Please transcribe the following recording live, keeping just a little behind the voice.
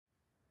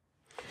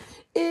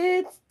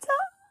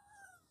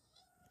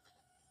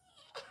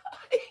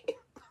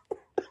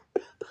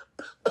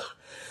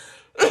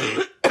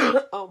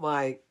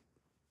my.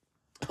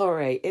 All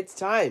right, it's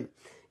time.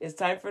 It's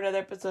time for another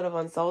episode of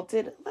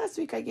Unsalted. Last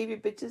week I gave you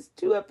bitches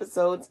 2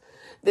 episodes.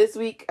 This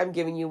week I'm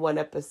giving you 1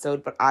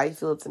 episode, but I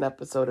feel it's an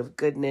episode of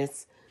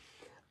goodness.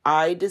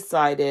 I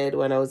decided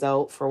when I was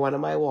out for one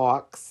of my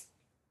walks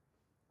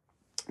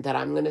that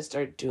I'm going to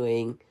start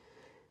doing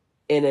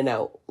in and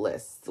out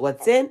lists.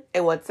 What's in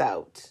and what's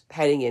out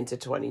heading into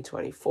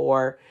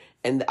 2024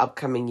 and the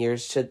upcoming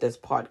years should this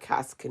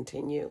podcast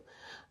continue.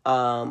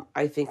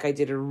 I think I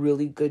did a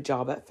really good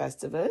job at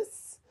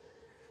Festivus.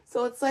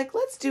 So it's like,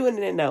 let's do an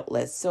in and out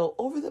list. So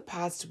over the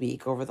past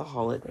week, over the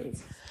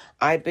holidays,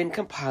 I've been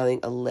compiling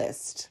a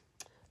list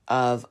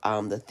of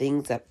the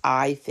things that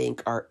I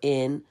think are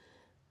in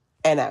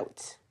and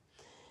out.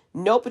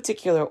 No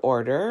particular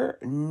order,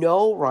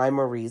 no rhyme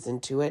or reason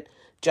to it,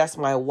 just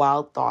my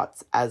wild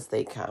thoughts as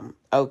they come.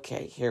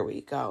 Okay, here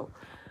we go.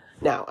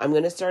 Now, I'm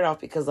going to start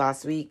off because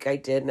last week I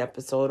did an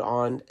episode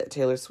on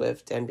Taylor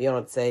Swift and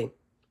Beyonce.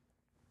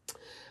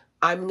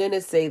 I'm going to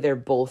say they're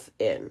both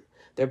in.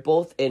 They're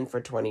both in for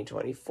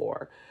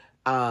 2024.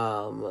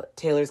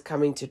 Taylor's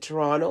coming to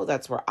Toronto.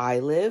 That's where I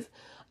live.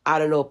 I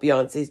don't know what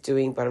Beyonce's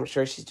doing, but I'm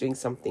sure she's doing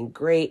something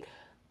great.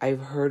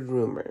 I've heard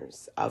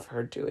rumors of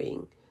her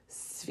doing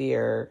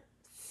Sphere.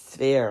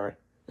 I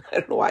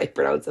don't know why I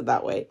pronounce it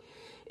that way.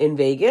 In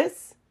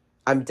Vegas.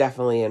 I'm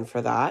definitely in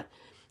for that.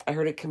 I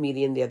heard a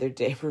comedian the other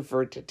day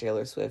referred to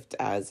Taylor Swift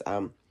as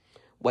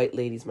White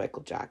Lady's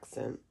Michael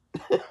Jackson.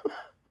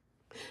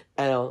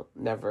 And I'll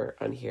never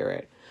unhear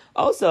it.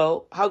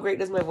 Also, how great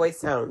does my voice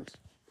sound?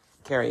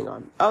 Carrying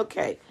on.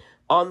 Okay,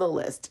 on the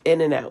list, in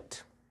and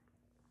out.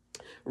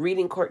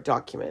 Reading court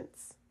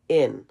documents,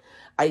 in.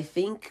 I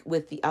think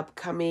with the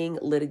upcoming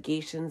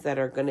litigations that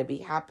are going to be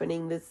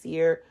happening this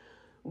year,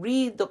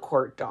 read the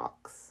court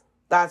docs.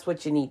 That's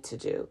what you need to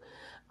do.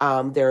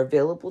 They're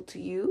available to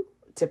you,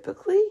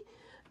 typically.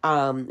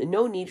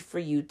 No need for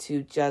you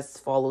to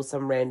just follow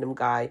some random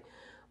guy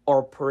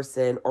or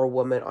person or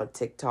woman on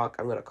TikTok.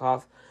 I'm going to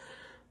cough.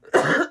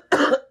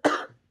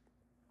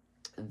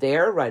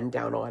 Their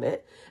rundown on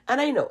it. And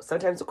I know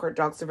sometimes the court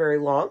docs are very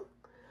long,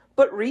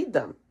 but read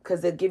them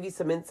because they give you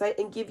some insight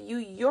and give you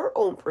your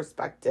own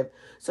perspective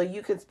so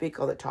you can speak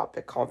on the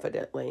topic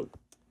confidently.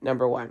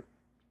 Number 1.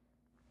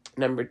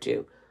 Number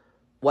 2,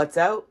 what's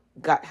out?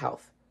 Gut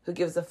health. Who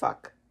gives a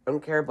fuck? I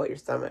don't care about your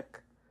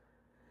stomach.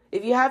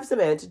 If you have some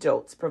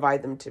antidotes,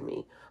 provide them to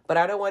me. But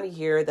I don't want to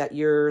hear that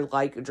you're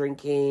like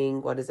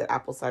drinking,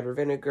 apple cider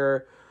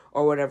vinegar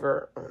or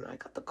whatever. Oh no, I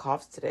got the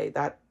coughs today.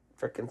 That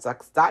freaking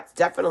sucks. That's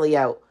definitely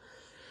out.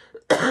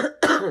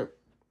 And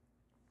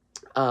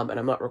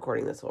I'm not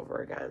recording this over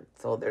again.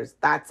 So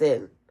that's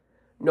in.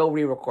 No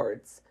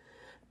re-records.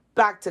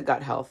 Back to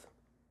gut health.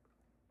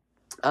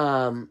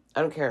 I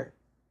don't care.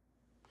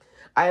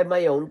 I have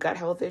my own gut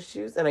health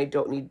issues and I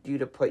don't need you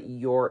to put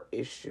your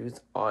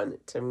issues on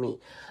to me.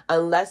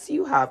 Unless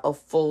you have a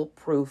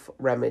foolproof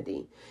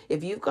remedy.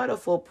 If you've got a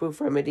foolproof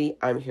remedy,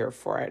 I'm here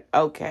for it.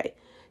 Okay.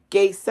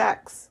 Gay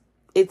sex.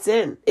 It's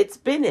in. It's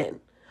been in.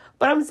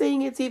 But I'm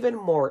saying it's even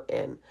more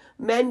in.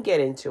 Men get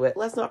into it.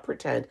 Let's not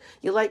pretend.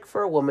 You like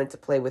for a woman to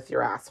play with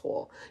your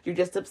asshole. You're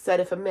just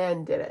upset if a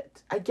man did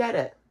it. I get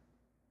it.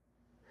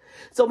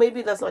 So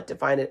maybe let's not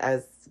define it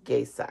as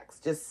gay sex.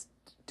 Just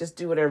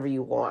do whatever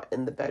you want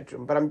in the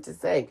bedroom. But I'm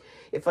just saying,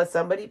 if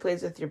somebody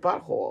plays with your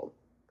butthole,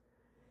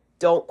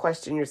 don't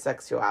question your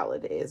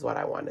sexuality is what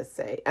I want to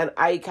say. And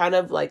I kind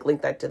of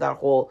link that to that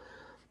whole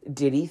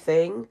Diddy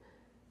thing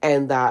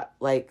and that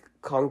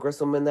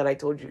congresswoman that I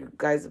told you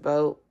guys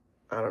about.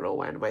 I don't know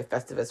when, my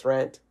Festivus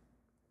rant.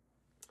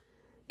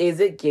 Is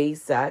it gay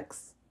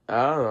sex?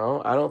 I don't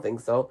know. I don't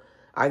think so.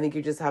 I think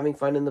you're just having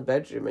fun in the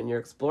bedroom and you're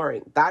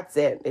exploring. That's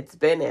it. It's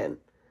been in.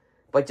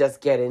 But just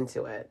get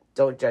into it.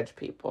 Don't judge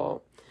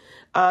people.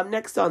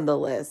 Next on the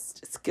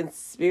list is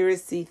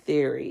conspiracy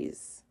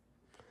theories.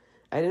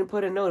 I didn't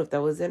put a note if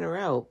that was in or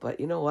out, but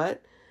you know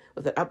what?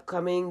 With an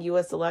upcoming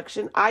U.S.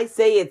 election, I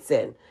say it's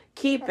in.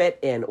 Keep it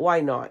in.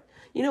 Why not?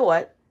 You know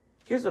what?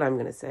 Here's what I'm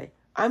going to say.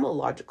 I'm a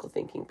logical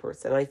thinking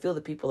person. And I feel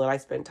the people that I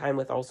spend time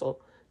with also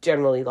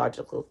generally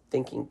logical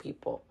thinking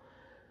people.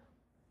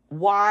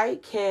 Why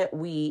can't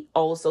we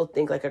also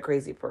think like a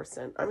crazy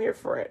person? I'm here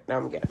for it. Now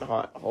I'm getting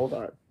hot. Hold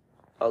on.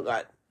 Oh,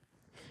 God.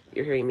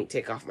 You're hearing me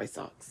take off my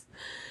socks.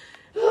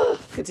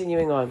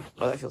 Continuing on.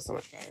 Oh, that feels so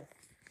much better.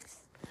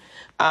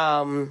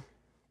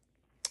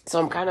 So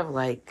I'm kind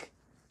of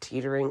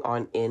teetering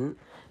on in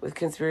with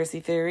conspiracy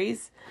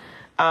theories.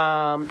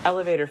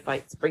 Elevator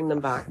fights. Bring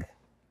them back.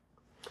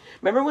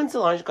 Remember when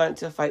Solange got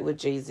into a fight with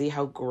Jay-Z?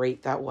 How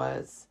great that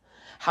was.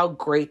 How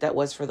great that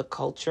was for the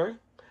culture.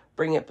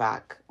 Bring it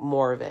back.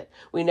 More of it.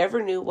 We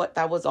never knew what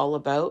that was all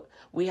about.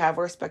 We have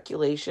our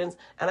speculations,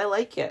 and I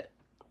like it.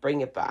 Bring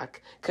it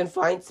back.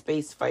 Confined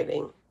space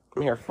fighting.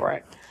 I'm here for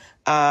it.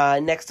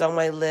 Next on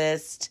my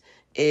list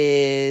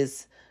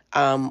is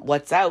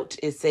what's out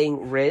is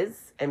saying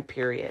Riz and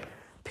period.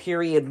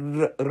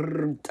 Period.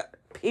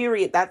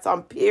 Period. That's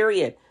on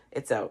period.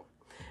 It's out.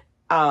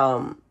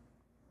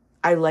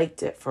 I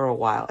liked it for a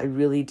while. I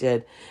really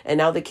did. And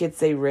now the kids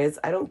say Riz.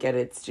 I don't get it.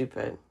 It's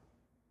stupid.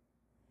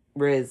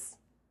 Riz.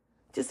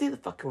 Just say the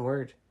fucking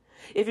word.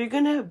 If you're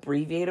going to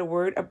abbreviate a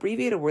word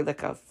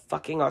like a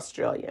fucking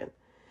Australian.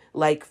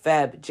 Like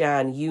Feb,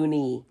 Jan,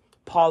 Uni,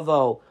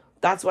 Pavo.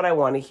 That's what I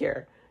want to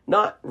hear.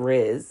 Not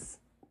Riz.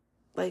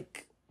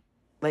 Like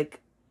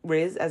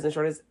Riz as in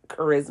short as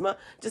charisma.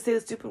 Just say the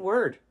stupid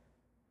word.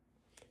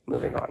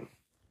 Moving on.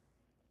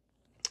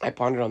 I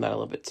pondered on that a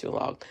little bit too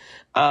long.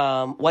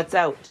 What's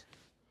out?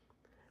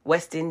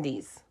 West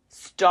Indies.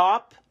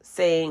 Stop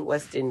saying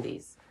West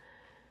Indies.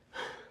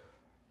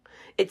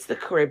 It's the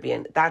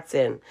Caribbean. That's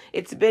in.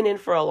 It's been in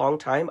for a long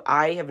time.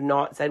 I have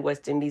not said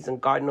West Indies in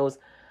God knows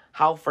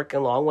how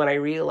freaking long when I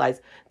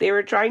realized they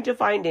were trying to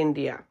find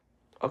India.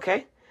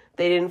 Okay?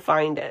 They didn't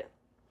find it.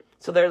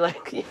 So they're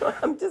like,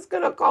 I'm just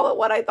going to call it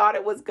what I thought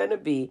it was going to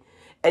be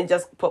and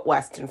just put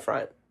West in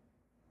front.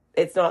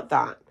 It's not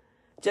that.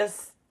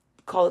 Just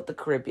call it the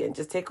Caribbean.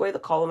 Just take away the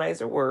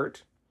colonizer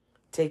word.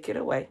 Take it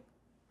away.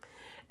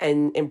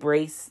 And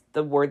embrace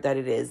the word that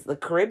it is. The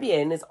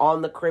Caribbean is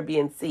on the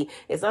Caribbean Sea.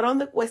 It's not on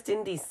the West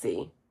Indies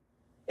Sea.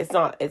 It's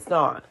not.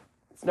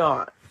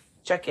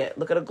 Check it.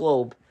 Look at a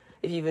globe.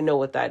 If you even know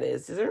what that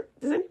is. Does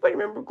anybody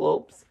remember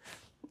globes?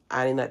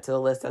 Adding that to the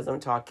list as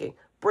I'm talking.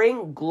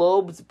 Bring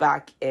globes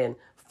back in.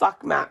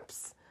 Fuck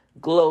maps.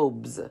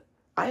 Globes.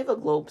 I have a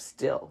globe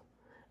still.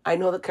 I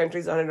know the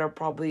countries on it are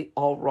probably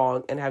all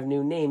wrong and have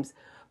new names.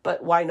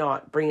 But why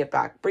not? Bring it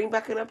back. Bring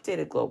back an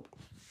updated globe.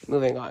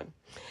 Moving on.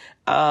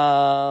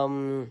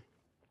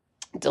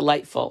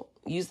 Delightful.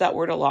 Use that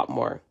word a lot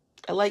more.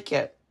 I like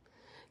it.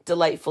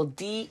 Delightful.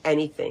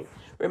 Anything.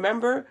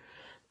 Remember,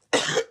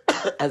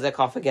 as I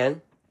cough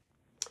again,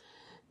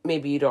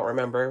 maybe you don't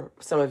remember,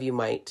 some of you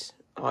might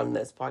on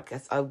this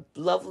podcast, a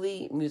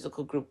lovely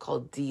musical group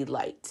called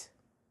D-Light.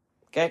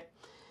 Okay?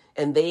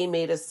 And they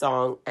made a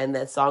song, and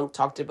that song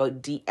talked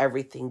about D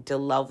everything, D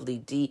lovely,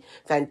 D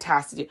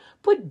fantastic.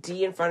 Put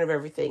D in front of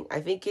everything.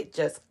 I think it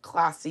just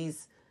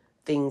classies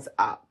things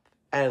up.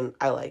 And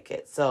I like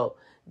it. So,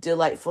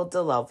 delightful,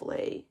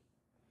 lovely.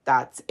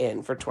 That's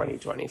in for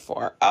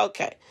 2024.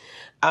 Okay.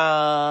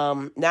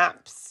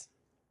 Naps.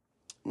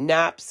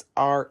 Naps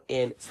are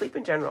in. Sleep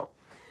in general.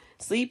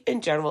 Sleep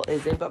in general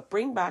is in, but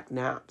bring back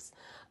naps.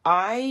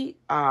 I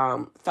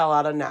fell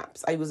out of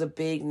naps. I was a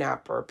big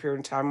napper a period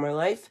of time in my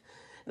life.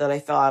 Then I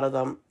fell out of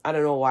them. I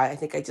don't know why. I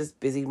think I just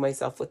busied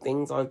myself with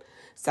things on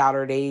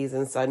Saturdays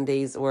and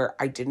Sundays where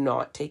I did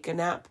not take a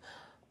nap.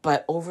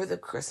 But over the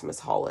Christmas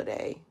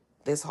holiday,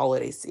 this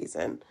holiday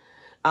season,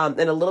 and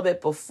a little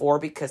bit before,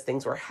 because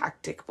things were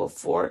hectic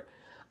before,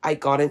 I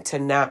got into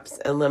naps.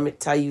 And let me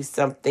tell you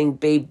something,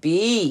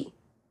 baby.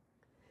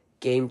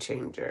 Game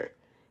changer.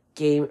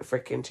 Game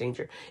freaking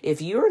changer.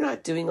 If you're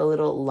not doing a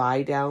little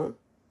lie down,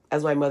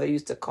 as my mother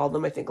used to call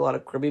them, I think a lot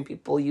of Caribbean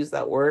people use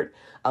that word,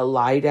 a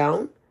lie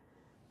down,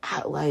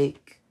 at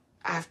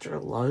after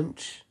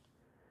lunch.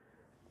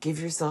 Give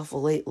yourself a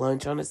late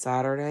lunch on a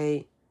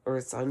Saturday or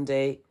a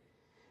Sunday.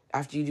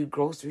 After you do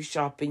grocery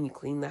shopping, you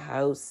clean the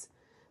house,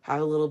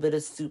 have a little bit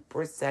of soup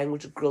or a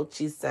sandwich, a grilled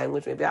cheese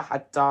sandwich, maybe a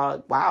hot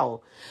dog.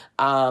 Wow.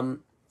 And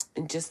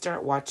just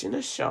start watching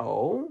a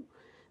show.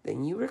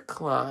 Then you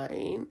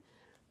recline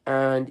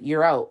and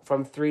you're out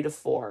from 3 to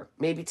 4,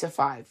 maybe to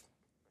 5.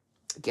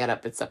 Get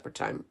up at supper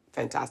time.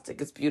 Fantastic.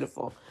 It's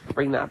beautiful.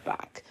 Bring that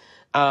back.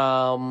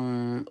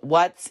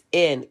 What's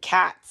in?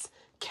 Cats.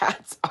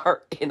 Cats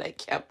are in. I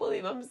can't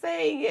believe I'm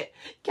saying it.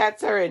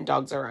 Cats are in.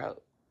 Dogs are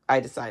out.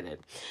 I decided.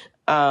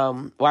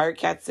 Why are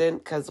cats in?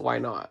 Because why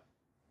not?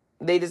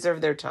 They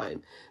deserve their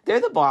time. They're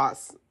the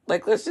boss.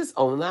 Let's just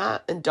own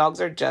that. And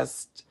dogs are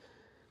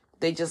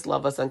they just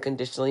love us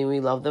unconditionally. And we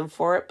love them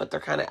for it, but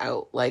they're kind of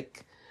out.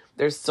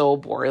 They're so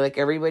boring.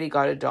 Everybody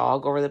got a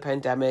dog over the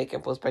pandemic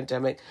and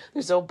post-pandemic.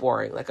 They're so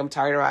boring. I'm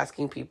tired of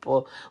asking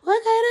people,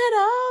 what kind of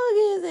dog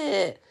is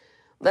it?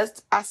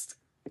 Let's ask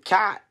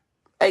cat.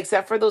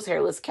 Except for those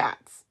hairless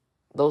cats.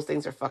 Those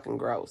things are fucking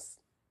gross.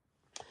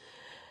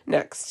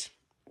 Next.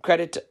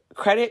 Credit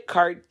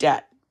card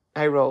debt.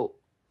 I wrote,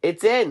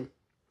 it's in.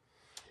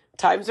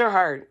 Times are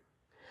hard.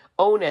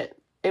 Own it.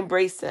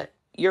 Embrace it.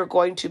 You're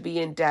going to be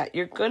in debt.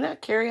 You're going to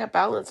carry a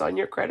balance on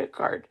your credit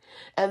card.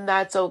 And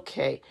that's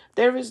okay.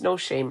 There is no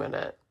shame in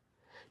it.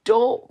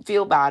 Don't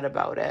feel bad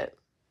about it.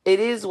 It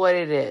is what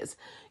it is.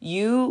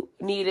 You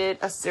needed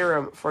a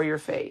serum for your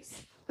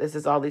face. This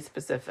is oddly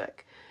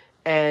specific.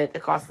 And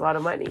it costs a lot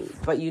of money.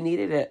 But you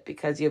needed it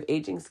because you have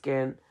aging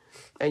skin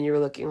and you're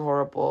looking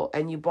horrible.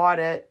 And you bought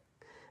it.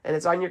 And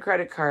it's on your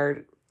credit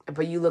card.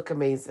 But you look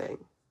amazing.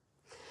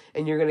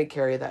 And you're going to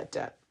carry that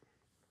debt.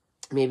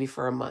 Maybe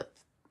for a month.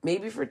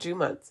 Maybe for 2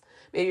 months.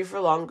 Maybe for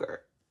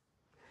longer.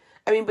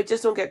 But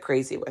just don't get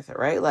crazy with it,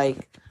 right?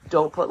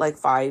 Don't put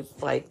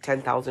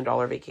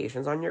 $10,000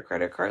 vacations on your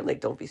credit card.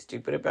 Don't be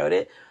stupid about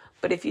it.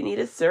 But if you need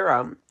a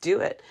serum, do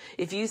it.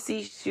 If you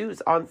see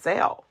shoes on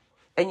sale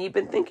and you've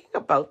been thinking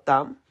about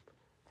them,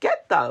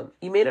 get them.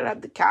 You may not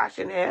have the cash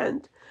in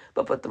hand,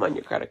 but put them on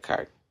your credit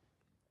card.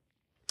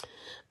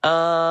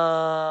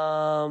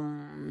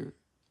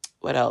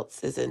 What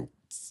else is in?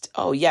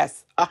 Oh,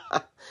 yes.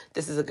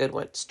 This is a good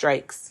one.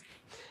 Strikes.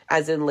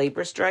 As in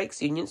labor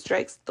strikes, union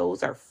strikes,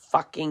 those are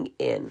fucking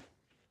in.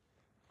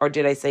 Or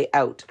did I say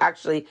out?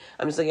 Actually,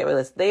 I'm just looking at my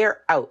list. They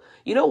are out.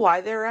 You know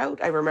why they're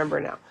out? I remember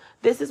now.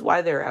 This is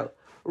why they're out.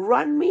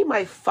 Run me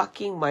my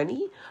fucking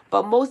money,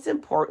 but most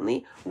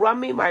importantly, run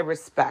me my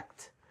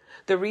respect.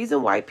 The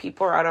reason why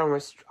people are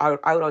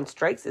out on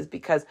strikes is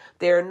because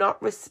they are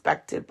not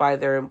respected by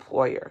their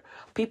employer.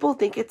 People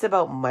think it's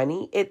about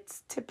money.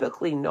 It's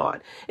typically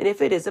not. And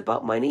if it is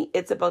about money,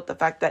 it's about the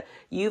fact that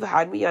you've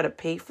had me on a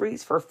pay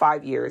freeze for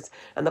 5 years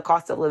and the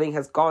cost of living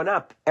has gone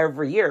up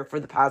every year for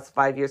the past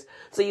 5 years.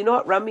 So you know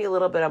what? Run me a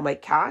little bit of my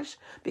cash,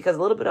 because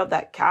a little bit of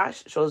that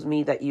cash shows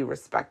me that you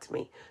respect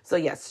me. So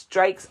yes,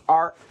 strikes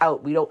are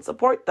out. We don't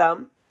support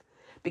them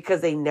because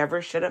they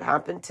never should have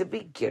happened to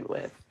begin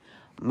with.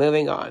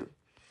 Moving on.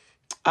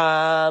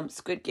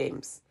 Squid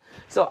Games.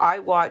 So I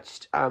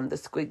watched the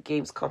Squid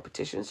Games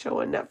competition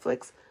show on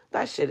Netflix.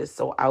 That shit is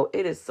so out.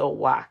 It is so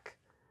whack.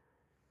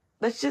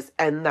 Let's just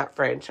end that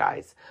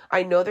franchise.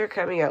 I know they're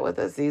coming out with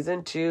a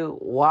season 2.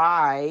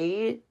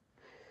 Why?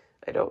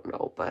 I don't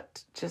know,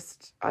 but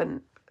just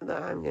I'm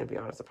gonna be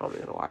honest. I'm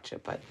probably gonna watch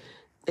it, but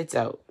it's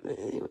out.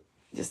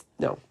 Just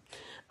no.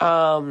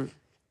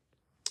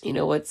 You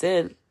know what's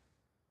in?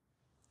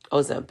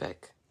 Ozempic.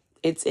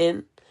 It's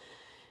in.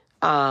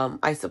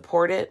 I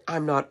support it.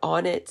 I'm not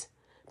on it.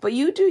 But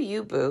you do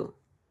you, boo.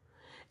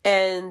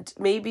 And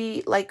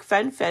maybe like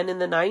Fen in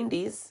the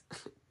 90s,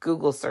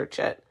 Google search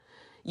it.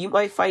 You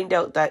might find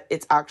out that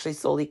it's actually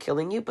slowly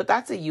killing you, but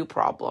that's a you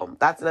problem.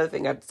 That's another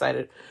thing I've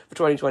decided for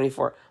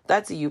 2024.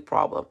 That's a you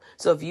problem.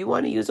 So if you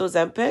want to use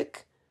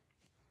Ozempic,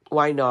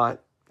 why not?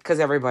 Because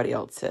everybody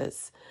else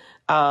is.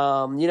 You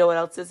know what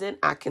else is in?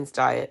 Atkins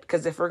diet.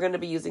 Because if we're going to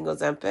be using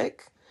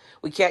Ozempic,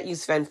 we can't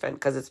use Fen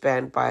because it's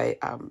banned by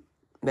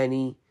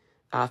many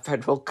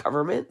federal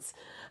governments.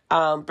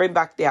 Bring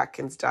back the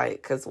Atkins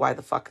diet, because why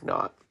the fuck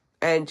not?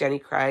 And Jenny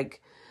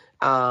Craig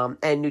and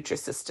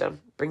Nutrisystem.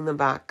 Bring them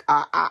back.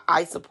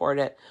 I support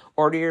it.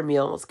 Order your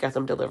meals. Get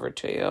them delivered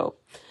to you.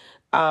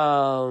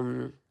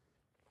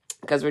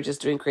 Because we're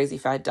just doing crazy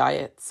fad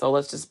diets. So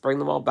let's just bring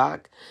them all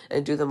back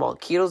and do them all.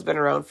 Keto's been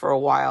around for a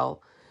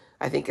while.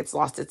 I think it's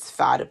lost its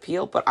fad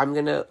appeal, but I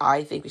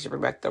think we should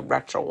bring back the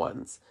retro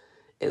ones,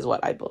 is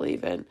what I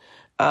believe in.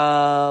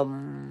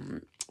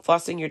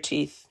 Flossing your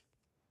teeth.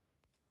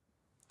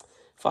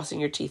 Flossing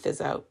your teeth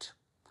is out.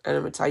 And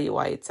I'm going to tell you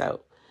why it's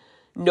out.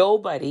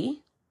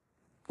 Nobody,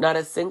 not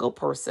a single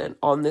person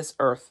on this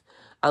earth,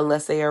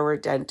 unless they are a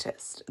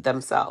dentist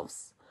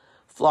themselves,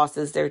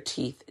 flosses their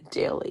teeth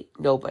daily.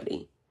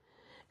 Nobody.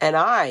 And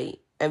I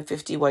am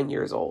 51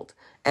 years old.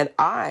 And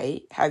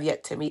I have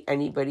yet to meet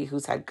anybody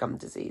who's had gum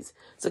disease.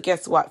 So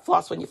guess what?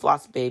 Floss when you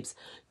floss, babes.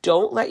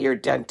 Don't let your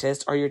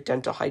dentist or your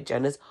dental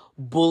hygienist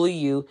bully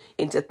you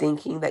into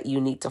thinking that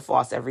you need to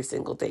floss every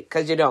single day.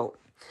 Because you don't.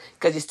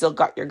 Because you still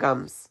got your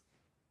gums.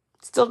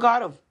 Still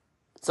got them.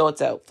 So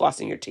it's out.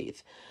 Flossing your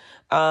teeth.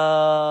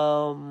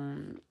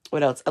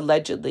 What else?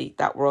 Allegedly,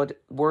 that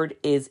word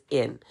is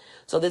in.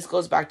 So this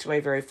goes back to my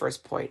very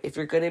first point. If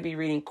you're going to be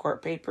reading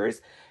court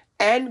papers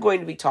and going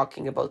to be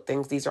talking about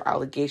things, these are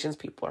allegations.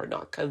 People are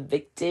not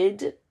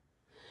convicted.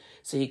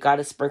 So you got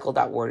to sprinkle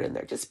that word in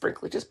there. Just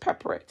sprinkle it. Just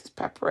pepper it. Just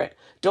pepper it.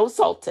 Don't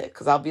salt it,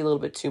 because that'll be a little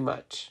bit too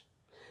much.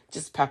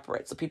 Just pepper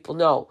it so people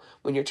know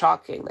when you're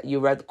talking that you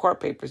read the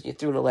court papers and you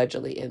threw an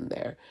allegedly in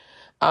there.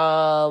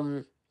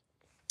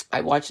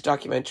 I watched a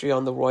documentary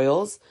on the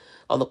royals,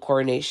 on the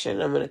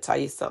coronation. I'm going to tell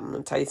you something. I'm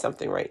going to tell you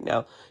something right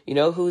now. You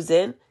know who's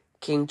in?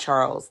 King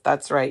Charles.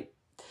 That's right.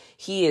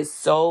 He is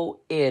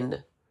so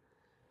in.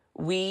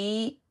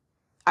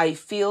 I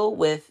feel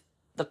with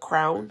the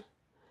crown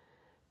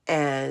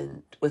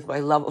and with my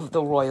love of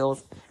the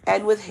royals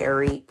and with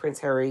Prince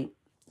Harry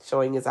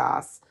showing his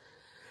ass.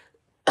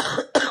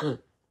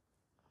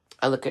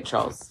 I look at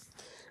Charles.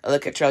 I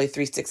look at Charlie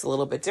 3-6 a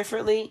little bit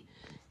differently,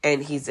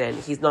 and he's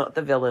in. He's not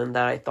the villain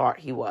that I thought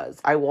he was.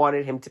 I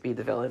wanted him to be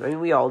the villain. I mean,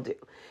 we all do.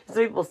 Some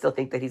people still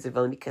think that he's a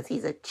villain because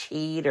he's a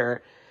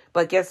cheater.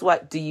 But guess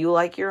what? Do you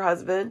like your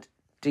husband?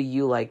 Do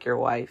you like your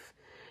wife?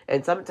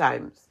 And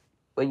sometimes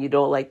when you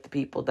don't like the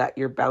people that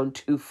you're bound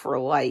to for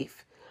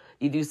life,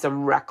 you do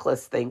some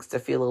reckless things to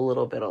feel a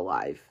little bit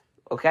alive.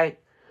 Okay?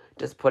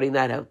 Just putting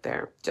that out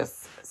there.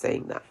 Just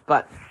saying that.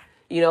 But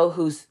you know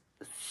who's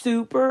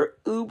super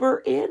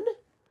uber in?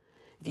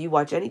 If you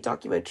watch any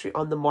documentary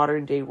on the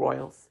modern day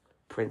royals,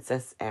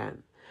 Princess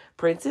Anne.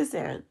 Princess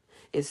Anne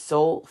is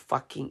so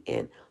fucking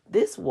in.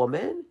 This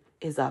woman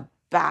is a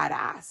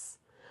badass.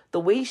 The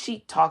way she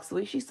talks, the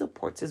way she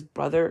supports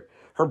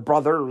her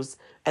brothers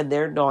and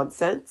their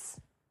nonsense.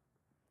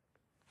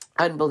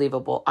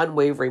 Unbelievable,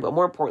 unwavering, but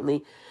more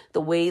importantly, the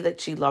way that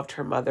she loved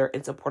her mother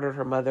and supported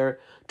her mother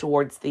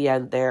towards the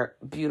end there.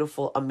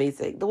 Beautiful,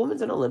 amazing. The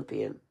woman's an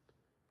Olympian.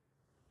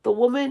 The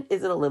woman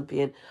is an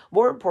Olympian.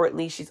 More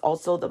importantly, she's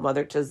also the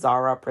mother to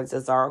Zara,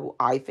 Princess Zara, who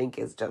I think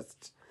is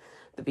just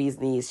the bee's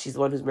knees. She's the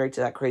one who's married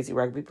to that crazy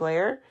rugby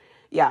player.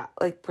 Yeah,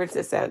 like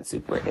Princess Anne,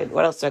 super in.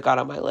 What else do I got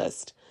on my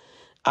list?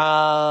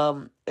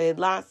 And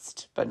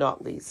last but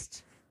not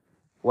least,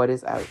 what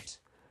is out?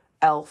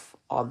 Elf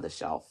on the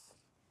Shelf.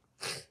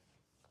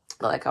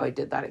 I like how I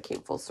did that. It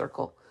came full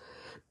circle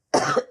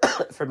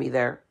for me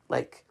there.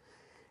 like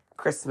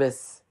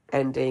Christmas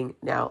ending.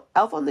 Now,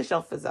 Elf on the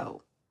Shelf is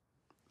out.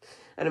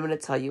 And I'm going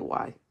to tell you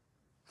why.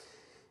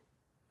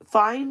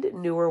 Find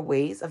newer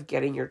ways of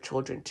getting your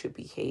children to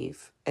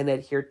behave and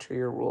adhere to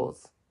your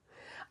rules.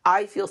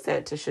 I feel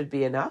Santa should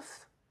be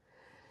enough.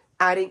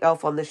 Adding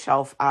Elf on the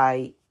Shelf,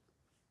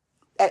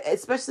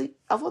 especially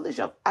Elf on the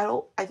Shelf,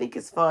 I think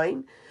is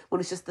fine when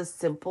it's just the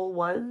simple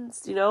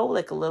ones,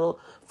 like a little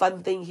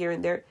fun thing here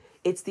and there.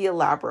 It's the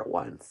elaborate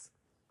ones.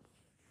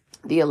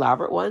 The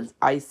elaborate ones,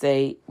 I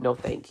say, no,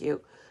 thank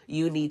you.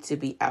 You need to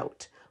be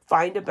out.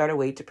 Find a better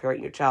way to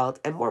parent your child.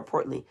 And more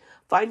importantly,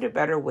 find a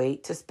better way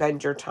to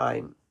spend your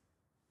time.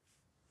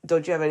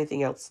 Don't you have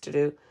anything else to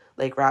do?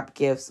 Like wrap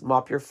gifts,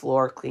 mop your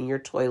floor, clean your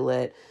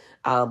toilet,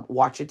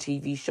 watch a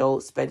TV show,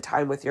 spend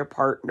time with your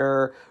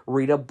partner,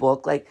 read a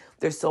book. Like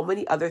there's so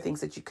many other things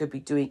that you could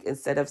be doing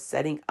instead of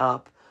setting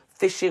up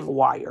fishing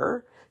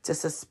wire to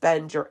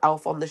suspend your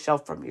Elf on the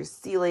Shelf from your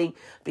ceiling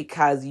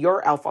because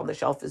your Elf on the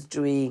Shelf is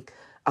doing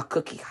a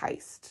cookie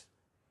heist.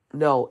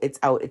 No, it's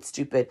out. It's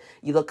stupid.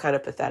 You look kind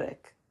of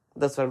pathetic.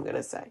 That's what I'm going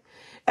to say.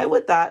 And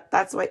with that,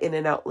 that's my in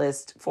and out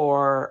list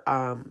for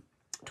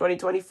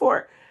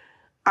 2024.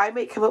 I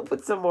may come up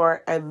with some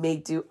more and may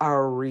do a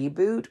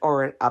reboot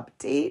or an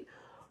update,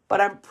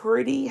 but I'm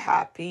pretty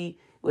happy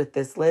with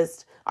this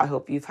list. I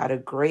hope you've had a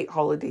great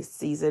holiday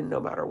season, no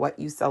matter what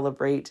you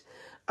celebrate.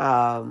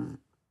 And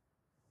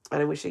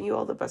I'm wishing you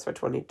all the best for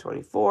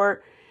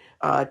 2024.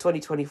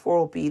 2024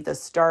 will be the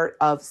start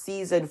of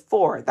season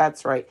 4.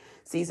 That's right.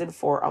 Season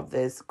 4 of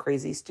this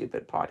crazy,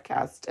 stupid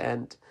podcast.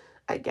 And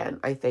again,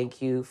 I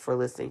thank you for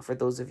listening. For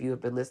those of you who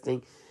have been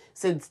listening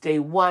since day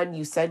one,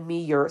 you send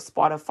me your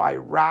Spotify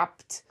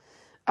Wrapped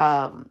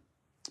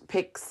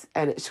picks,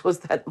 and it shows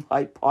that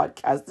my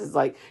podcast is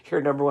like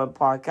your number one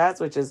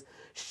podcast, which is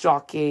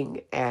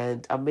shocking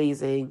and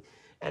amazing.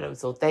 And I'm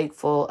so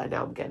thankful. And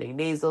now I'm getting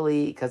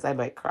nasally because I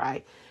might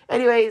cry.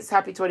 Anyways,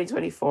 happy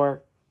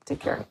 2024. Take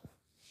care.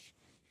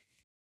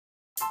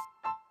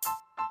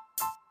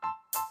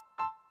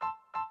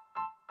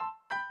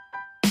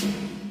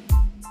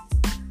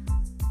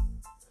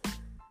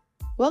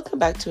 Welcome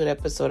back to an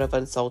episode of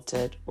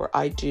Unsalted, where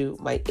I do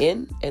my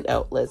in and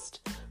out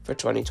list for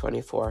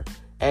 2024,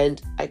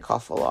 and I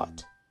cough a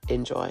lot.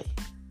 Enjoy.